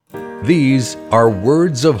These are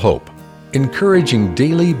Words of Hope, encouraging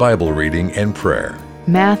daily Bible reading and prayer.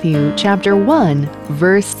 Matthew chapter 1,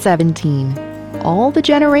 verse 17. All the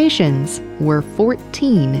generations were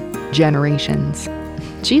 14 generations.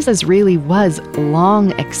 Jesus really was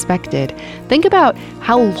long expected. Think about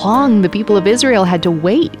how long the people of Israel had to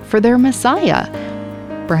wait for their Messiah.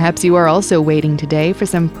 Perhaps you are also waiting today for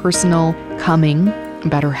some personal coming,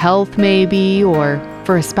 better health maybe, or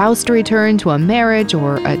for a spouse to return to a marriage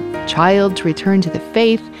or a child to return to the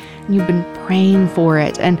faith. And you've been praying for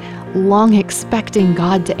it and long expecting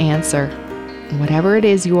God to answer. Whatever it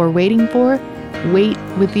is you are waiting for, wait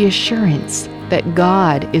with the assurance that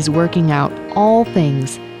God is working out all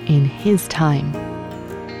things in His time.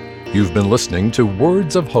 You've been listening to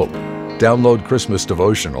Words of Hope. Download Christmas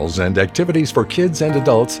devotionals and activities for kids and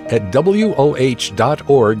adults at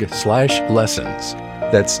woh.org/lessons.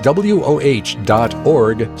 That's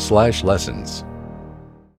woh.org/lessons.